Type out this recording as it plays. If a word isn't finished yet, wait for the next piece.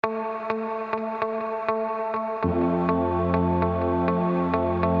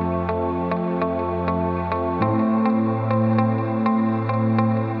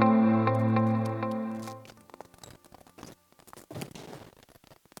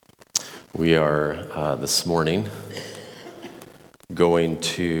We are this morning going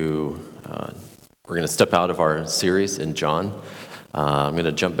to, we're going to step out of our series in John. I'm going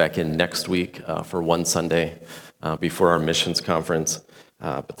to jump back in next week for one Sunday before our missions conference.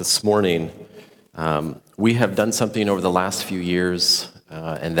 But this morning, we have done something over the last few years,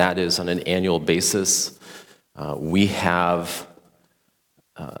 and that is on an annual basis. We have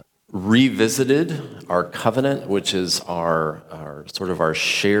revisited our covenant, which is our sort of our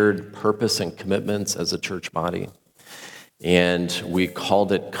shared purpose and commitments as a church body. And we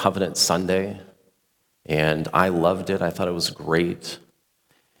called it Covenant Sunday. And I loved it. I thought it was great.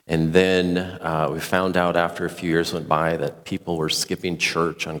 And then we found out after a few years went by that people were skipping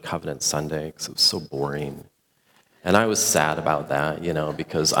church on Covenant Sunday because it was so boring. And I was sad about that,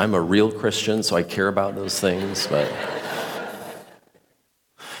 because I'm a real Christian, so I care about those things, but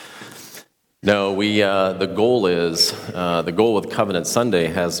no, the goal with Covenant Sunday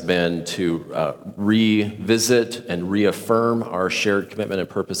has been to revisit and reaffirm our shared commitment and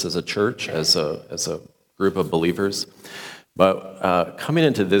purpose as a church, as a group of believers. But coming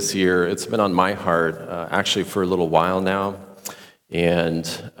into this year, it's been on my heart actually for a little while now, and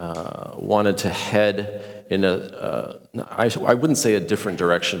wanted to head in I wouldn't say a different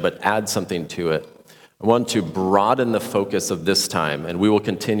direction, but add something to it. I want to broaden the focus of this time, and we will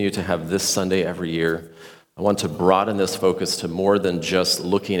continue to have this Sunday every year. I want to broaden this focus to more than just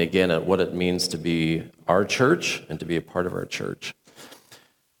looking again at what it means to be our church and to be a part of our church.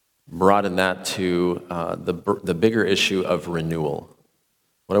 Broaden that to the bigger issue of renewal.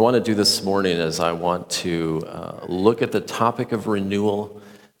 What I want to do this morning is I want to look at the topic of renewal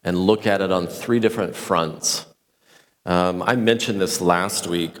and look at it on three different fronts. I mentioned this last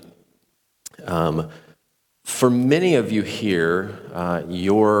week. For many of you here,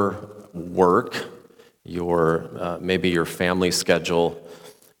 your work, maybe your family schedule,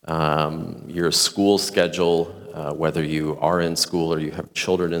 your school schedule, whether you are in school or you have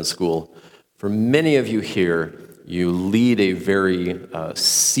children in school, for many of you here, you lead a very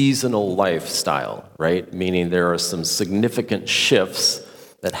seasonal lifestyle, right? Meaning there are some significant shifts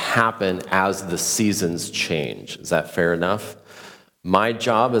that happen as the seasons change. Is that fair enough? My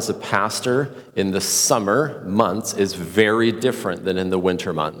job as a pastor in the summer months is very different than in the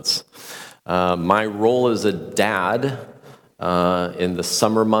winter months. My role as a dad in the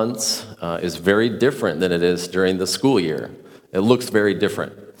summer months is very different than it is during the school year. It looks very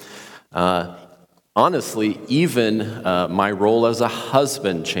different. Honestly, even my role as a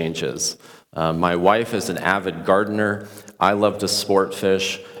husband changes. My wife is an avid gardener. I love to sport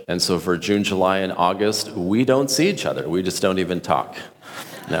fish. And so for June, July, and August, we don't see each other. We just don't even talk.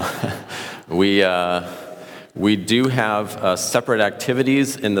 No, we do have separate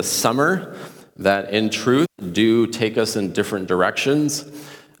activities in the summer that, in truth, do take us in different directions.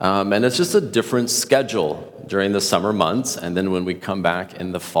 And it's just a different schedule during the summer months. And then when we come back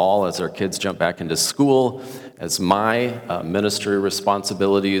in the fall, as our kids jump back into school, as my ministry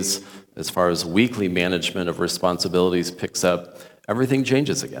responsibilities, as far as weekly management of responsibilities picks up, everything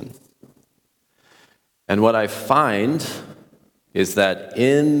changes again. And what I find is that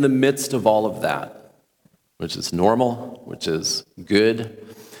in the midst of all of that, which is normal, which is good,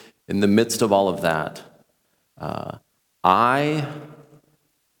 in the midst of all of that, I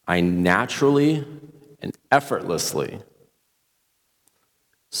naturally and effortlessly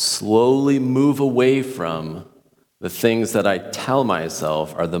slowly move away from the things that I tell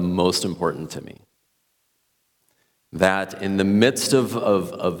myself are the most important to me. That in the midst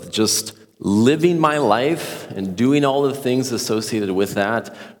of just living my life and doing all the things associated with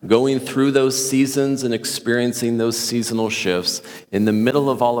that, going through those seasons and experiencing those seasonal shifts, in the middle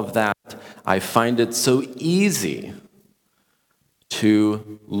of all of that, I find it so easy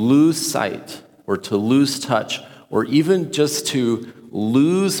to lose sight or to lose touch or even just to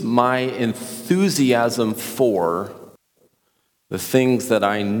lose my enthusiasm for the things that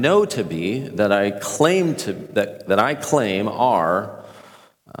I know to be, that I claim are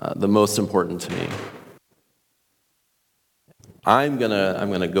the most important to me. I'm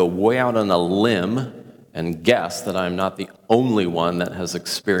gonna go way out on a limb and guess that I'm not the only one that has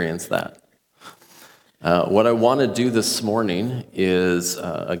experienced that. What I want to do this morning is,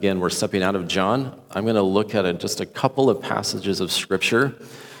 again, we're stepping out of John. I'm going to look at just a couple of passages of Scripture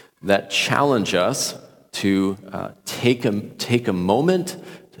that challenge us to take a moment,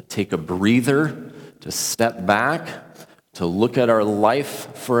 to take a breather, to step back, to look at our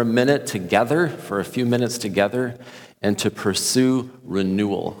life for a minute together, for a few minutes together, and to pursue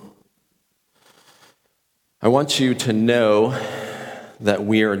renewal. I want you to know that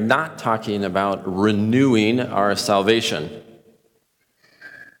we are not talking about renewing our salvation.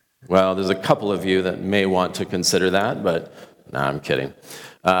 Well, there's a couple of you that may want to consider that, but no, I'm kidding.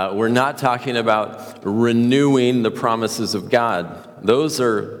 We're not talking about renewing the promises of God. Those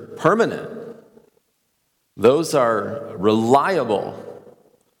are permanent. Those are reliable.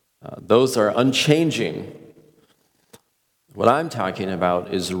 Those are unchanging. What I'm talking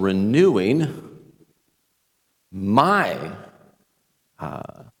about is renewing my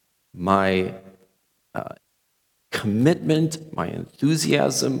commitment, my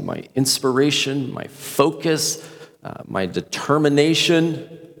enthusiasm, my inspiration, my focus, my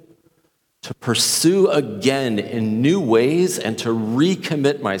determination to pursue again in new ways and to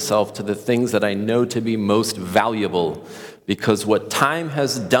recommit myself to the things that I know to be most valuable. Because what time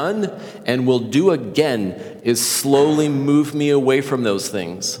has done and will do again is slowly move me away from those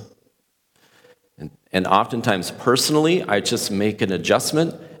things. And oftentimes personally, I just make an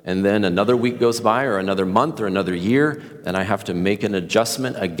adjustment, and then another week goes by or another month or another year, and I have to make an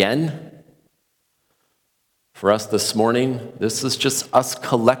adjustment again. For us this morning, this is just us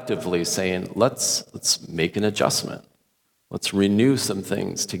collectively saying, let's make an adjustment. Let's renew some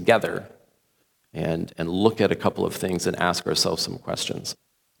things together and look at a couple of things and ask ourselves some questions.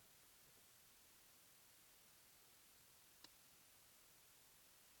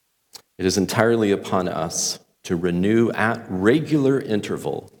 It is entirely upon us to renew at regular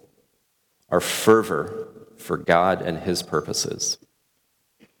interval our fervor for God and His purposes,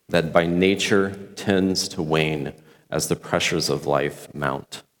 that by nature tends to wane as the pressures of life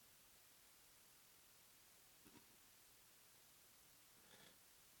mount.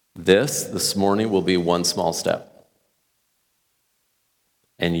 This morning will be one small step.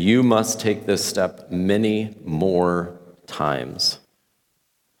 And you must take this step many more times.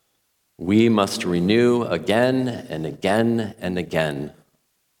 We must renew again and again and again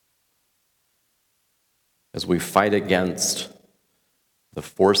as we fight against the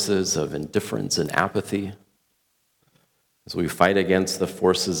forces of indifference and apathy, as we fight against the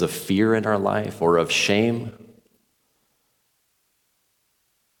forces of fear in our life or of shame,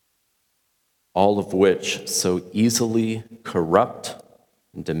 all of which so easily corrupt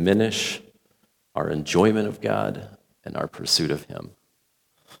and diminish our enjoyment of God and our pursuit of Him.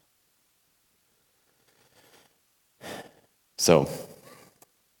 So,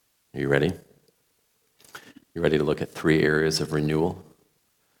 are you ready? You ready to look at 3 areas of renewal?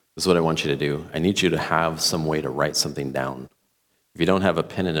 This is what I want you to do. I need you to have some way to write something down. If you don't have a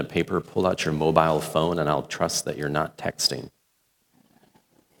pen and a paper, pull out your mobile phone, and I'll trust that you're not texting.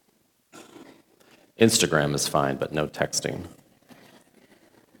 Instagram is fine, but no texting.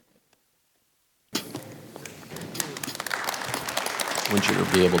 I want you to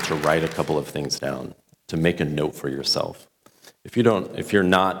be able to write a couple of things down, to make a note for yourself. If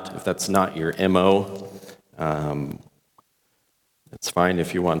that's not your MO, it's fine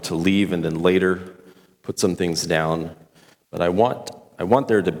if you want to leave and then later put some things down. But I want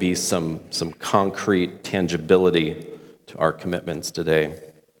there to be some concrete tangibility to our commitments today.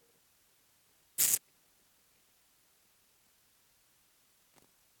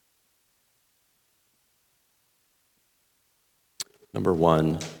 Number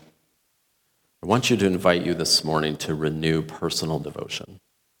 1, I want you to invite you this morning to renew personal devotion.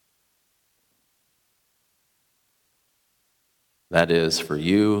 That is for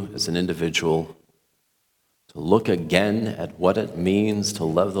you as an individual to look again at what it means to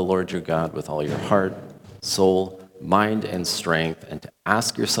love the Lord your God with all your heart, soul, mind, and strength, and to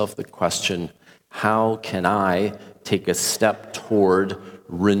ask yourself the question, how can I take a step toward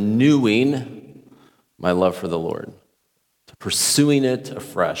renewing my love for the Lord, to pursuing it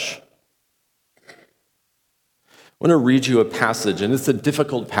afresh? I want to read you a passage, and it's a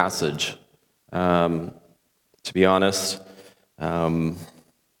difficult passage, to be honest. And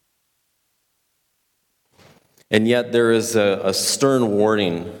yet there is a stern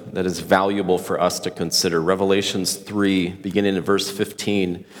warning that is valuable for us to consider. Revelations 3, beginning in verse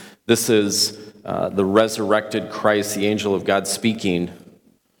 15. This is the resurrected Christ, the angel of God, speaking. He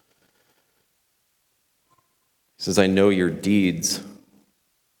says, I know your deeds,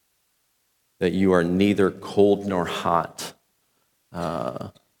 that you are neither cold nor hot.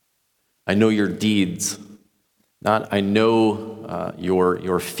 I know your deeds. Not, I know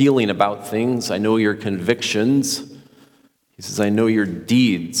your feeling about things. I know your convictions. He says, I know your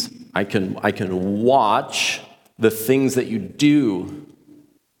deeds. I can watch the things that you do.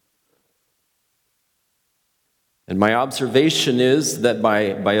 And my observation is that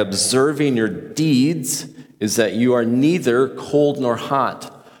by observing your deeds is that you are neither cold nor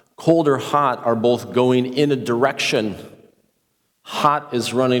hot. Cold or hot are both going in a direction. Hot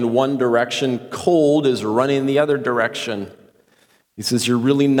is running one direction, cold is running the other direction. He says, you're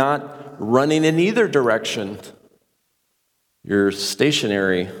really not running in either direction. You're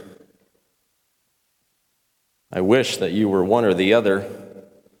stationary. I wish that you were one or the other.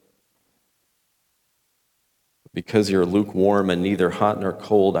 Because you're lukewarm and neither hot nor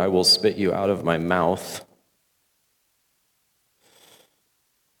cold, I will spit you out of my mouth.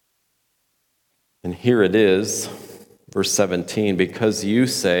 And here it is, verse 17, because you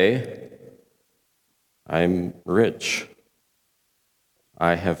say, I'm rich,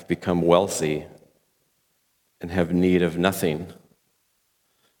 I have become wealthy, and have need of nothing.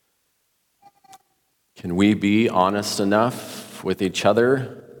 Can we be honest enough with each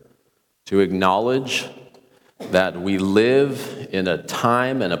other to acknowledge that we live in a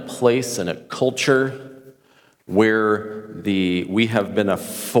time and a place and a culture where we have been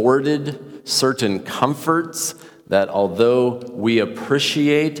afforded certain comforts that, although we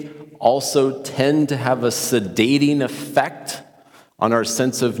appreciate, also tend to have a sedating effect on our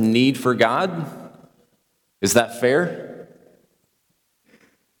sense of need for God? Is that fair?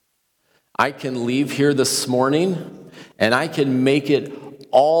 I can leave here this morning and I can make it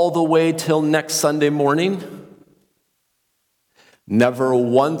all the way till next Sunday morning, never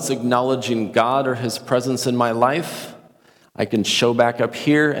once acknowledging God or His presence in my life. I can show back up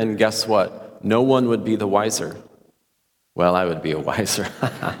here, and guess what? No one would be the wiser. Well, I would be a wiser.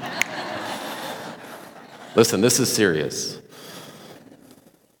 Listen, this is serious.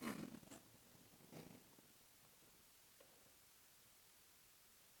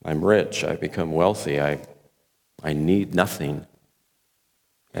 I'm rich. I've become wealthy. I need nothing.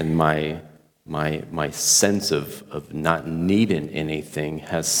 And my sense of not needing anything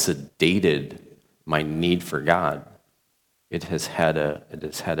has sedated my need for God. It has had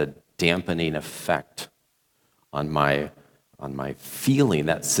a dampening effect on my feeling,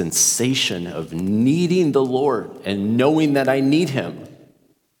 that sensation of needing the Lord and knowing that I need Him.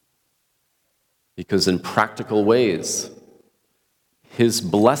 Because in practical ways, His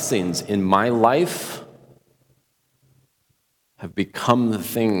blessings in my life have become the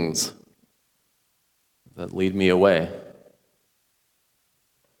things that lead me away.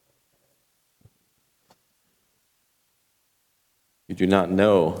 You do not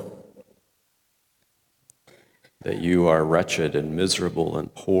know that you are wretched and miserable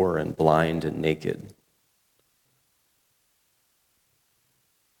and poor and blind and naked.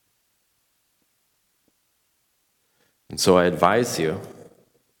 And so I advise you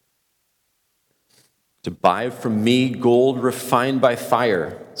to buy from me gold refined by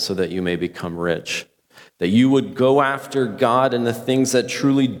fire so that you may become rich. That you would go after God and the things that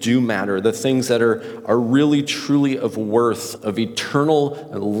truly do matter, the things that are really truly of worth, of eternal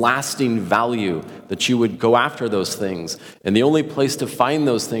and lasting value, that you would go after those things. And the only place to find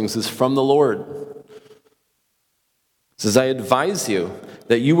those things is from the Lord. It says, I advise you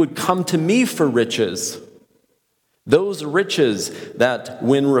that you would come to me for riches. Those riches that,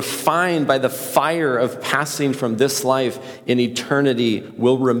 when refined by the fire of passing from this life in eternity,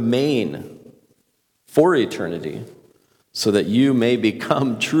 will remain for eternity, so that you may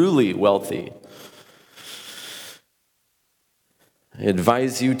become truly wealthy. I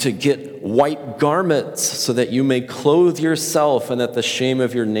advise you to get white garments so that you may clothe yourself and that the shame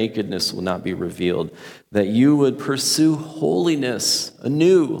of your nakedness will not be revealed, that you would pursue holiness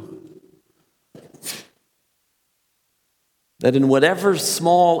anew. That in whatever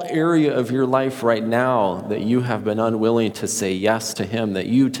small area of your life right now that you have been unwilling to say yes to Him, that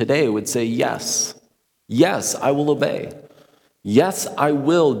you today would say yes. Yes, I will obey. Yes, I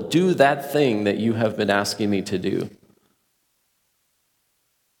will do that thing that you have been asking me to do.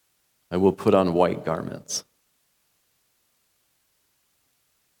 I will put on white garments.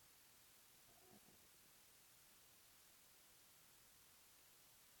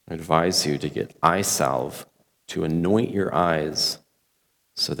 I advise you to get eye salve to anoint your eyes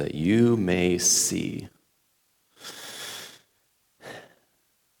so that you may see.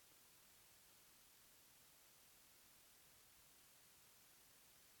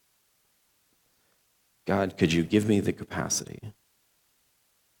 God, could you give me the capacity,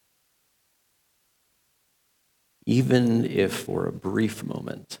 even if for a brief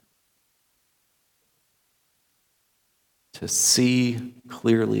moment, to see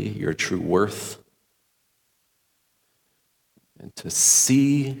clearly your true worth and to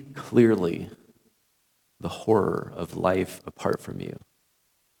see clearly the horror of life apart from you.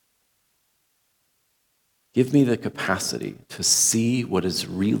 Give me the capacity to see what is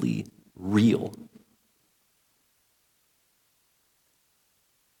really real.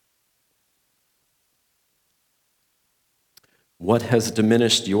 What has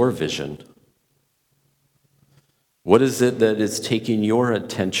diminished your vision? What is it that is taking your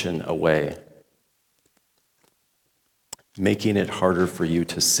attention away, making it harder for you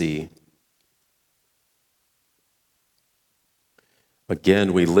to see?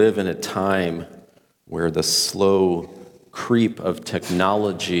 Again, we live in a time where the slow creep of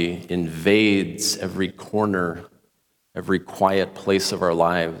technology invades every corner, every quiet place of our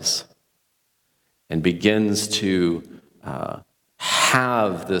lives, and begins to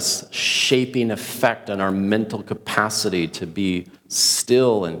have this shaping effect on our mental capacity to be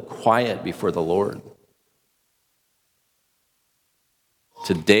still and quiet before the Lord.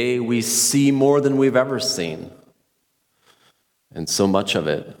 Today we see more than we've ever seen, and so much of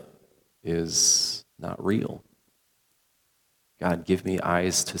it is not real. God, give me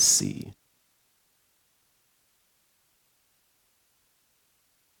eyes to see.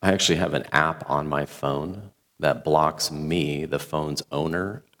 I actually have an app on my phone that blocks me, the phone's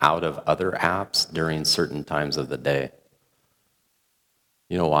owner, out of other apps during certain times of the day.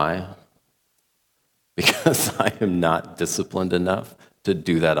 You know why? Because I am not disciplined enough to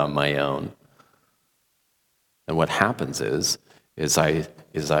do that on my own. And what happens is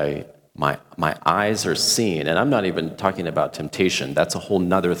my eyes are seeing, and I'm not even talking about temptation. That's a whole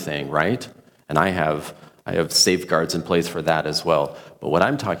nother thing, right? And I have safeguards in place for that as well. But what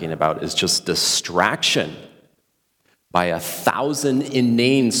I'm talking about is just distraction by 1,000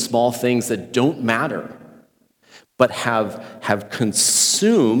 inane small things that don't matter, but have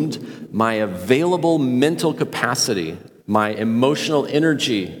consumed my available mental capacity, my emotional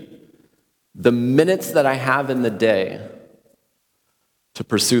energy, the minutes that I have in the day to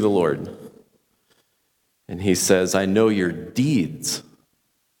pursue the Lord. And he says, I know your deeds.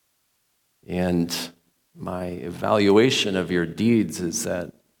 And my evaluation of your deeds is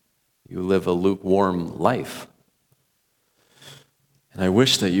that you live a lukewarm life. And I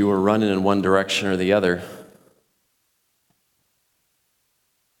wish that you were running in one direction or the other.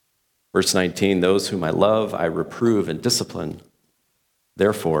 Verse 19, those whom I love, I reprove and discipline.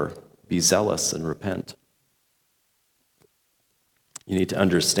 Therefore, be zealous and repent. You need to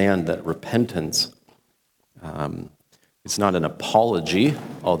understand that repentance is not an apology,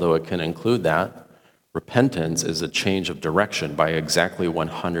 although it can include that. Repentance is a change of direction by exactly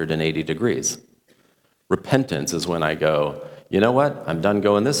 180 degrees. Repentance is when I go, you know what? I'm done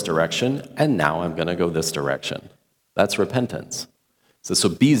going this direction, and now I'm going to go this direction. That's repentance. So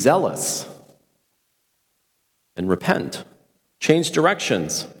be zealous and repent. Change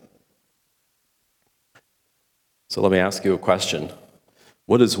directions. So let me ask you a question.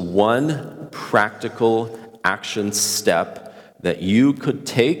 What is one practical action step that you could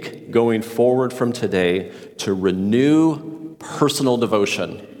take going forward from today to renew personal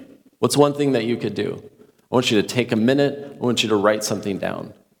devotion? What's one thing that you could do? I want you to take a minute. I want you to write something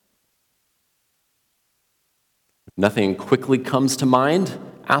down. If nothing quickly comes to mind,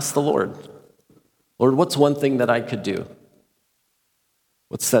 ask the Lord. Lord, what's one thing that I could do?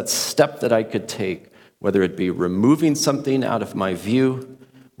 What's that step that I could take? Whether it be removing something out of my view,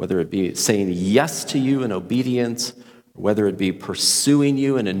 whether it be saying yes to you in obedience, whether it be pursuing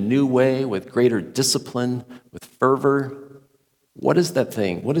you in a new way with greater discipline, with fervor. What is that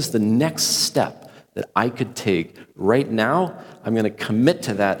thing? What is the next step that I could take right now? I'm going to commit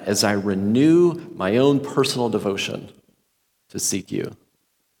to that as I renew my own personal devotion to seek you.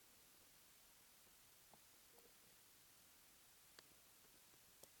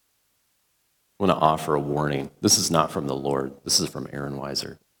 I want to offer a warning. This is not from the Lord. This is from Aaron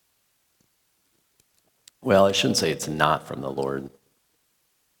Weiser. Well, I shouldn't say it's not from the Lord.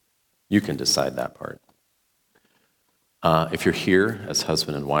 You can decide that part. If you're here as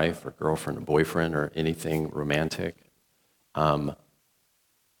husband and wife or girlfriend and boyfriend or anything romantic, don't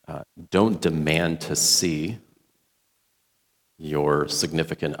demand to see your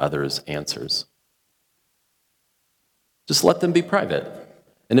significant other's answers. Just let them be private.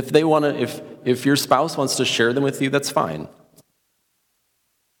 And if they want to, if your spouse wants to share them with you, that's fine.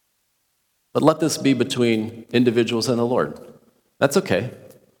 But let this be between individuals and the Lord. That's okay.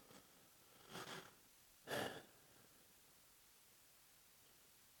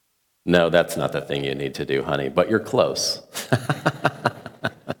 No, that's not the thing you need to do, honey, but you're close.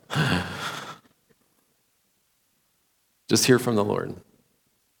 Just hear from the Lord.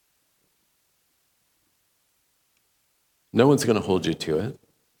 No one's going to hold you to it.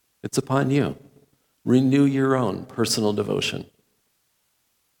 It's upon you. Renew your own personal devotion.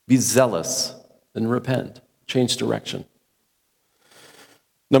 Be zealous and repent. Change direction.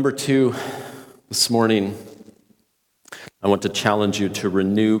 Number 2, this morning, I want to challenge you to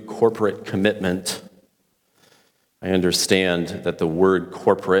renew corporate commitment. I understand that the word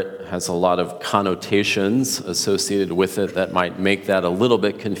corporate has a lot of connotations associated with it that might make that a little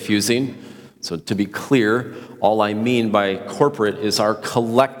bit confusing. So to be clear, all I mean by corporate is our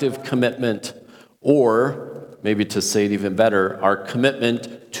collective commitment, or maybe to say it even better, our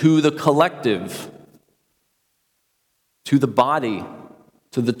commitment to the collective, to the body,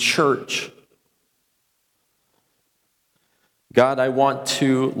 to the church. God, I want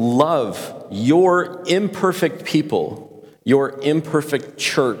to love your imperfect people, your imperfect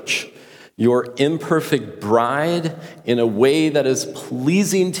church, your imperfect bride in a way that is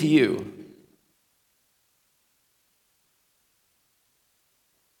pleasing to you.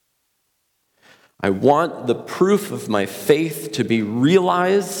 I want the proof of my faith to be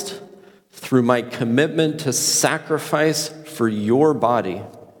realized through my commitment to sacrifice for your body,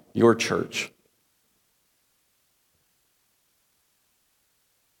 your church.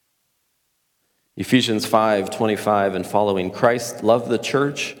 Ephesians 5:25 and following, Christ loved the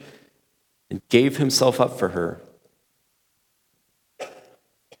church and gave himself up for her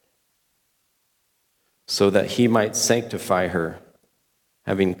so that he might sanctify her,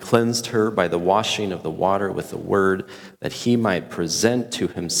 having cleansed her by the washing of the water with the word, that he might present to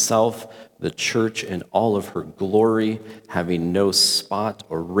himself the church in all of her glory, having no spot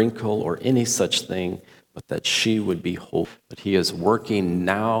or wrinkle or any such thing, but that she would be holy. But he is working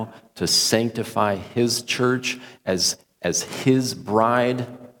now to sanctify his church as his bride,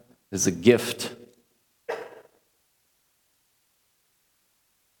 as a gift.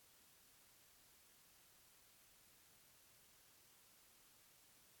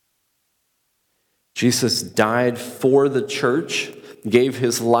 Jesus died for the church, gave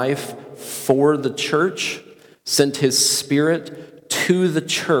his life for the church, sent his Spirit to the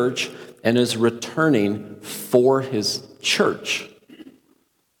church, and is returning for his church.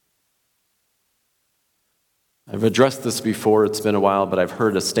 I've addressed this before, it's been a while, but I've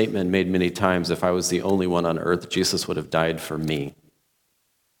heard a statement made many times, if I was the only one on earth, Jesus would have died for me.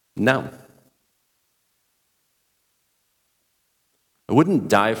 No. I wouldn't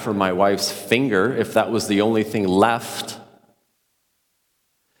die for my wife's finger if that was the only thing left.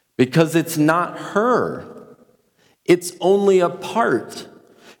 Because it's not her. It's only a part.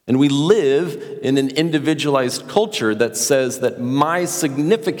 And we live in an individualized culture that says that my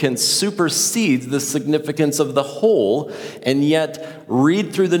significance supersedes the significance of the whole. And yet,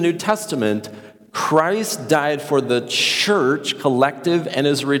 read through the New Testament, Christ died for the church collective and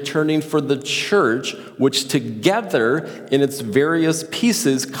is returning for the church, which together in its various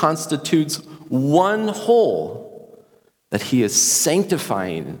pieces constitutes one whole that he is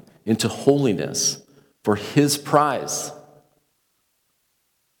sanctifying into holiness for his prize.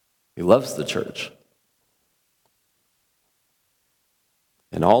 He loves the church.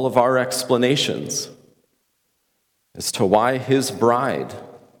 And all of our explanations as to why his bride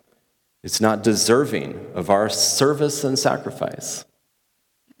is not deserving of our service and sacrifice,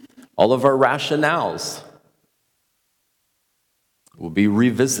 all of our rationales will be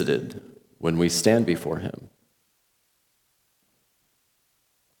revisited when we stand before him.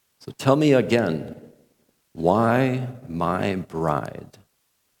 So tell me again why my bride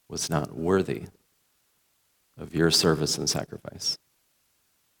was not worthy of your service and sacrifice.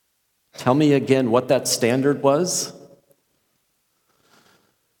 Tell me again what that standard was.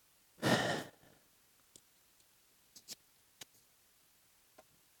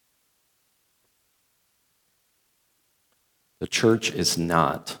 The church is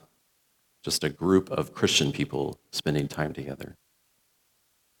not just a group of Christian people spending time together.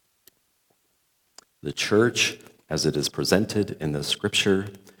 The church, as it is presented in the scripture,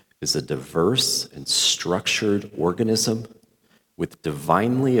 is a diverse and structured organism with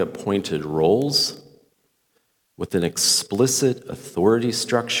divinely appointed roles, with an explicit authority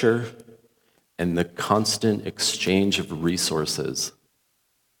structure, and the constant exchange of resources.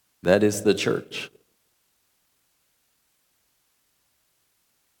 That is the church.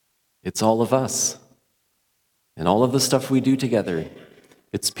 It's all of us and all of the stuff we do together.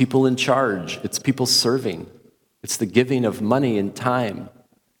 It's people in charge. It's people serving. It's the giving of money and time.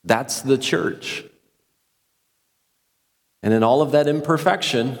 That's the church. And in all of that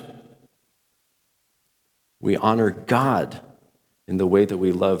imperfection, we honor God in the way that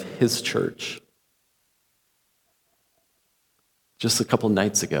we love his church. Just a couple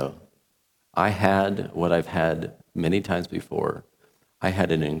nights ago, I had what I've had many times before. I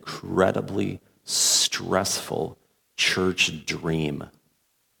had an incredibly stressful church dream.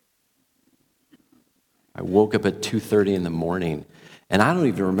 I woke up at 2:30 in the morning, and I don't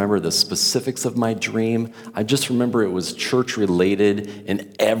even remember the specifics of my dream. I just remember it was church-related,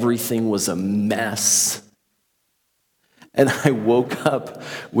 and everything was a mess. And I woke up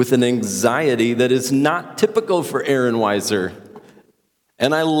with an anxiety that is not typical for Aaron Weiser.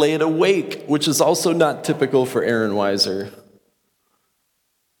 And I laid awake, which is also not typical for Aaron Weiser.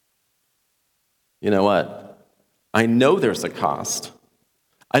 You know what? I know there's a cost.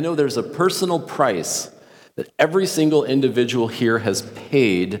 I know there's a personal price that every single individual here has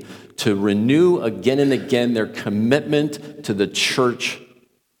paid to renew again and again their commitment to the church,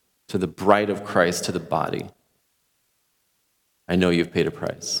 to the bride of Christ, to the body. I know you've paid a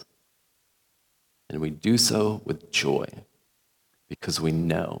price. And we do so with joy because we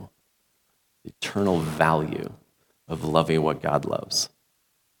know the eternal value of loving what God loves,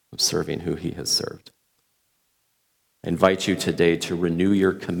 of serving who he has served. I invite you today to renew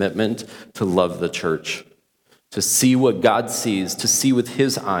your commitment to love the church, to see what God sees, to see with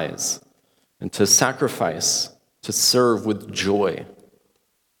his eyes, and to sacrifice, to serve with joy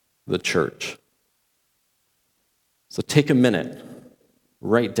the church. So take a minute,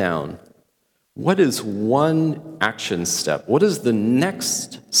 write down, what is one action step? What is the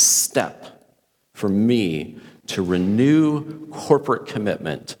next step for me to renew corporate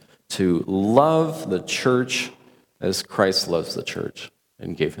commitment to love the church as Christ loves the church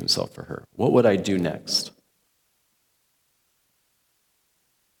and gave himself for her? What would I do next?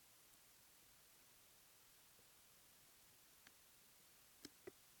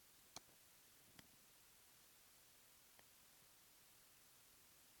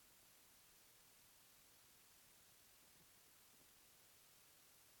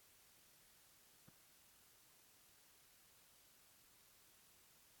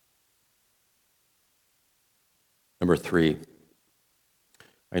 Number 3,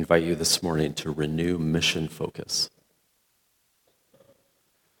 I invite you this morning to renew mission focus.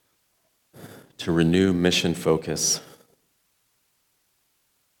 To renew mission focus.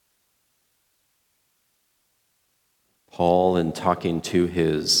 Paul, in talking to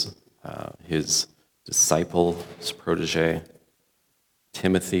his disciple, his protege,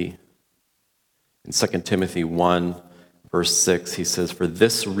 Timothy, in 2 Timothy 1, verse 6, he says, "For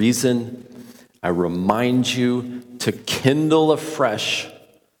this reason I remind you to kindle afresh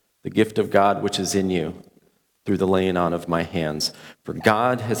the gift of God which is in you through the laying on of my hands. For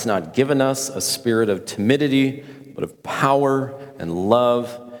God has not given us a spirit of timidity, but of power and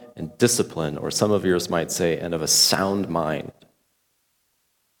love and discipline," or some of yours might say, "and of a sound mind."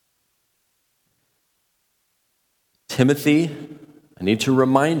 Timothy, I need to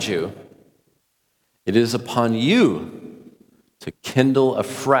remind you, it is upon you to kindle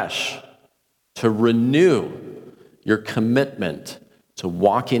afresh, to renew your commitment to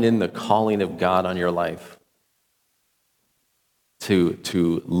walking in the calling of God on your life,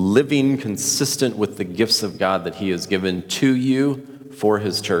 to living consistent with the gifts of God that he has given to you for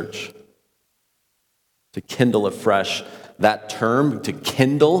his church. To kindle afresh. That term, to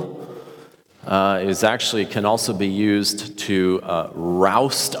kindle, can also be used to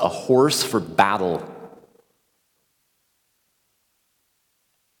roust a horse for battle.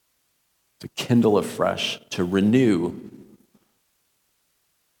 To kindle afresh, to renew,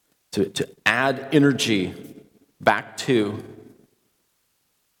 to add energy back to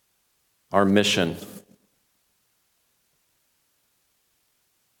our mission.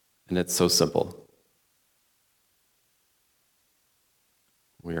 And it's so simple.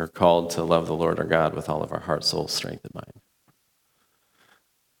 We are called to love the Lord our God with all of our heart, soul, strength, and mind.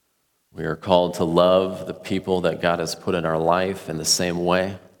 We are called to love the people that God has put in our life in the same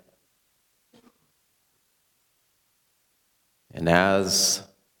way. And as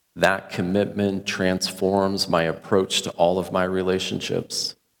that commitment transforms my approach to all of my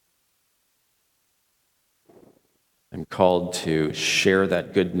relationships, I'm called to share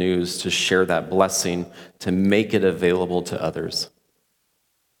that good news, to share that blessing, to make it available to others.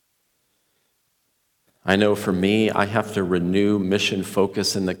 I know for me, I have to renew mission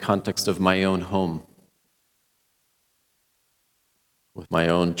focus in the context of my own home, with my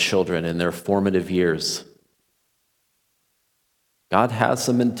own children in their formative years. God has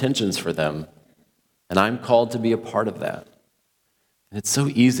some intentions for them, and I'm called to be a part of that. And it's so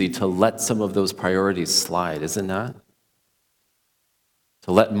easy to let some of those priorities slide, isn't that?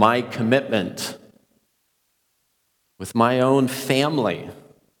 To let my commitment with my own family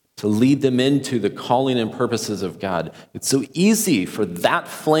to lead them into the calling and purposes of God. It's so easy for that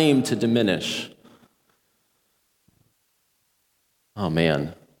flame to diminish. Oh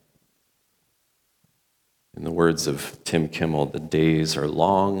man. In the words of Tim Kimmel, the days are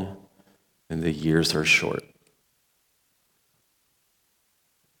long and the years are short.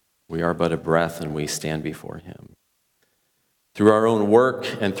 We are but a breath and we stand before him. Through our own work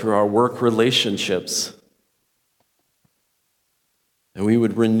and through our work relationships, And we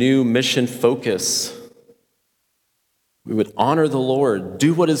would renew mission focus. We would honor the Lord,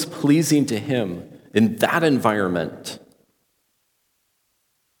 do what is pleasing to Him in that environment.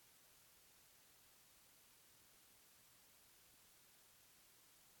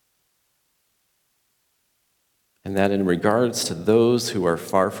 And that in regards to those who are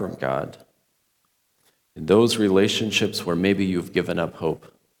far from God, in those relationships where maybe you've given up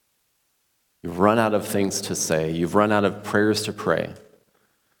hope, you've run out of things to say, you've run out of prayers to pray,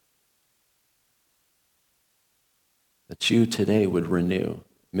 that you today would renew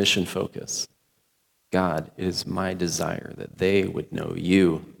mission focus. God, it is my desire that they would know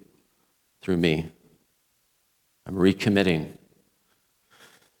you through me. I'm recommitting.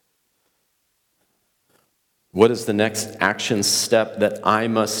 What is the next action step that I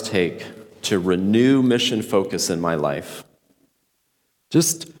must take to renew mission focus in my life?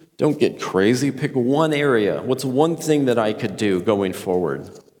 Just don't get crazy. Pick one area. What's one thing that I could do going forward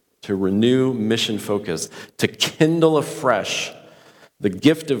to renew mission focus, to kindle afresh the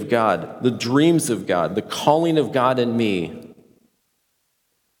gift of God, the dreams of God, the calling of God in me?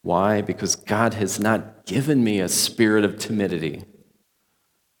 Why? Because God has not given me a spirit of timidity,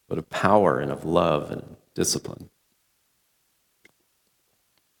 but of power and of love and discipline.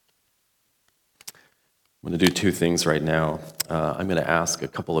 I'm going to do two things right now. I'm going to ask a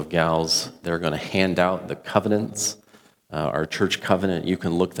couple of gals. They're going to hand out the covenants, our church covenant. You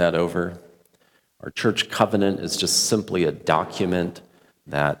can look that over. Our church covenant is just simply a document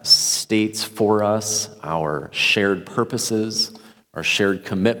that states for us our shared purposes, our shared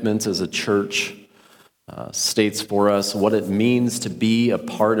commitments as a church, states for us what it means to be a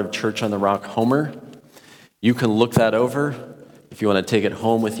part of Church on the Rock Homer. You can look that over. If you want to take it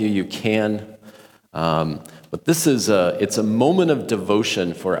home with you, you can. But this is it's a moment of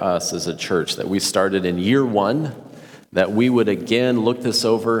devotion for us as a church that we started in year one, that we would again look this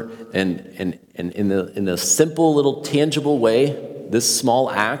over and in a simple little tangible way, this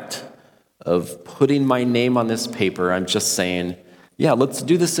small act of putting my name on this paper, I'm just saying, yeah, let's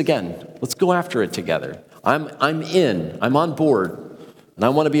do this again. Let's go after it together. I'm on board, and I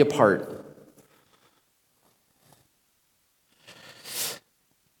want to be a part.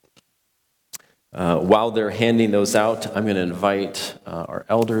 While they're handing those out, I'm going to invite our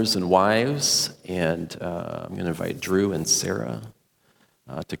elders and wives, and I'm going to invite Drew and Sarah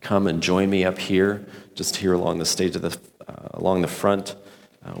to come and join me up here, just here along the stage along the front.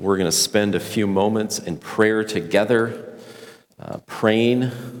 We're going to spend a few moments in prayer together,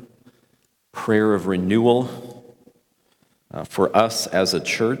 praying, prayer of renewal for us as a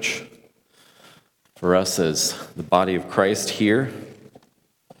church, for us as the body of Christ here.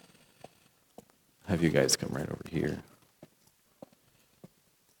 Have you guys come right over here.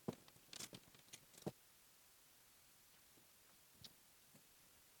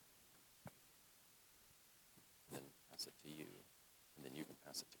 Then pass it to you, and then you can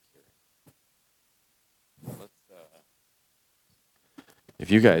pass it to Carrie. If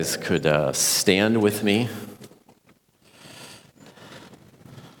you guys could stand with me.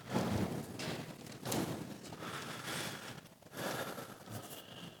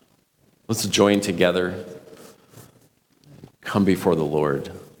 Let's join together, come before the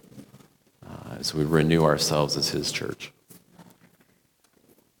Lord as we renew ourselves as His church.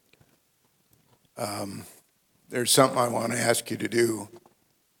 There's something I want to ask you to do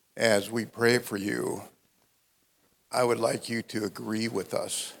as we pray for you. I would like you to agree with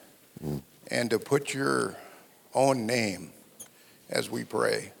us and to put your own name as we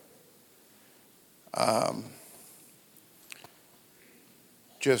pray.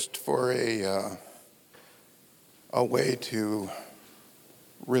 Just for a way to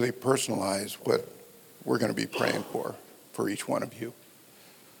really personalize what we're going to be praying for each one of you.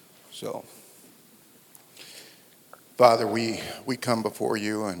 So, Father, we come before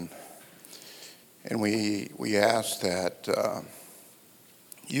you and we ask that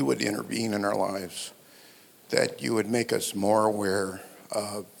you would intervene in our lives, that you would make us more aware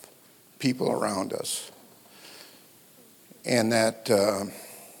of people around us, and that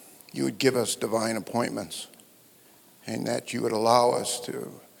you would give us divine appointments, and that you would allow us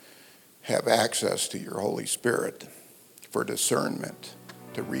to have access to your Holy Spirit for discernment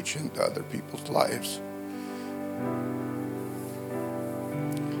to reach into other people's lives.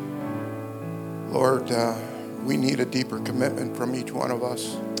 Lord, we need a deeper commitment from each one of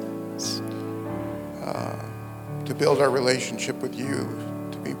us to build our relationship with you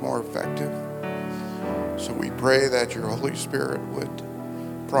to be more effective. So we pray that your Holy Spirit would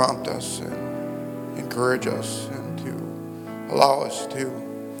prompt us and encourage us and to allow us to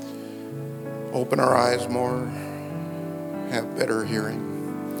open our eyes more, have better hearing,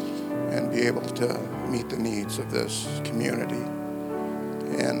 and be able to meet the needs of this community,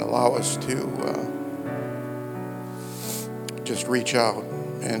 and allow us to just reach out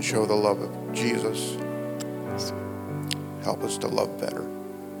and show the love of Jesus. Help us to love better.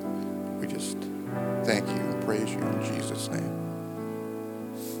 We just thank you and praise you in Jesus' name.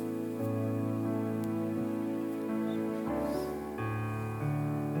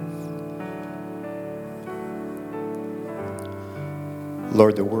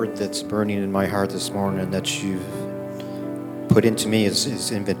 Lord, the word that's burning in my heart this morning that you've put into me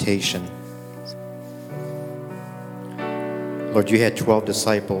is invitation. Lord, you had 12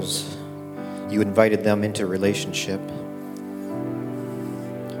 disciples. You invited them into relationship.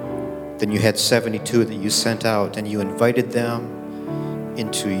 Then you had 72 that you sent out, and you invited them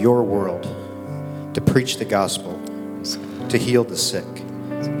into your world to preach the gospel, to heal the sick,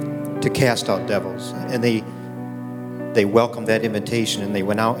 to cast out devils. And they welcomed that invitation, and they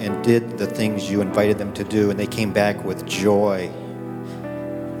went out and did the things you invited them to do, and they came back with joy.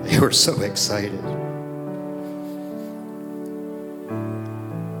 They were so excited.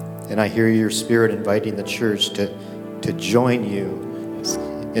 And I hear your Spirit inviting the church to join you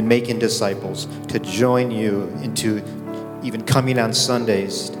in making disciples, to join you into even coming on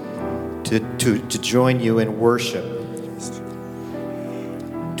Sundays, to join you in worship,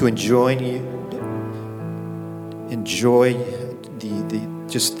 to enjoy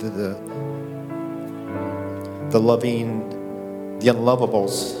the loving, the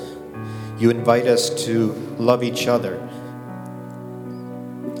unlovables. You invite us to love each other.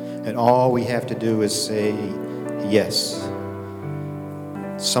 And all we have to do is say yes.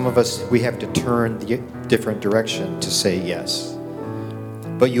 Some of us, we have to turn the different direction to say yes.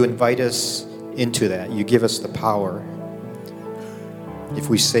 But you invite us into that. You give us the power if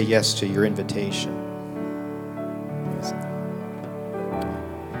we say yes to your invitation.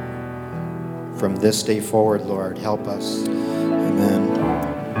 From this day forward, Lord, help us. Amen.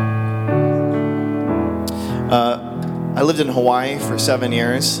 I lived in Hawaii for 7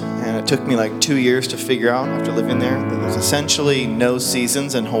 years, and it took me like 2 years to figure out after living there that there's essentially no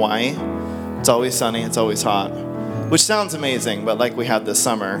seasons in Hawaii. It's always sunny, it's always hot, which sounds amazing, but like we had this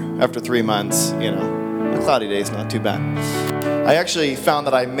summer, after 3 months, a cloudy day is not too bad. I actually found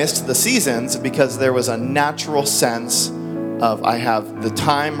that I missed the seasons because there was a natural sense of I have the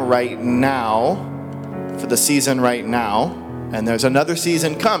time right now for the season right now, and there's another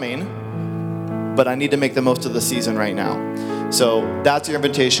season coming, but I need to make the most of the season right now. So that's your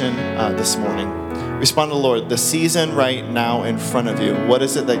invitation this morning. Respond to the Lord. The season right now in front of you. What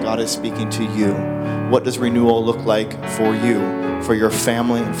is it that God is speaking to you? What does renewal look like for you, for your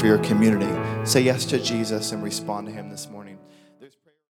family, and for your community? Say yes to Jesus and respond to him this morning.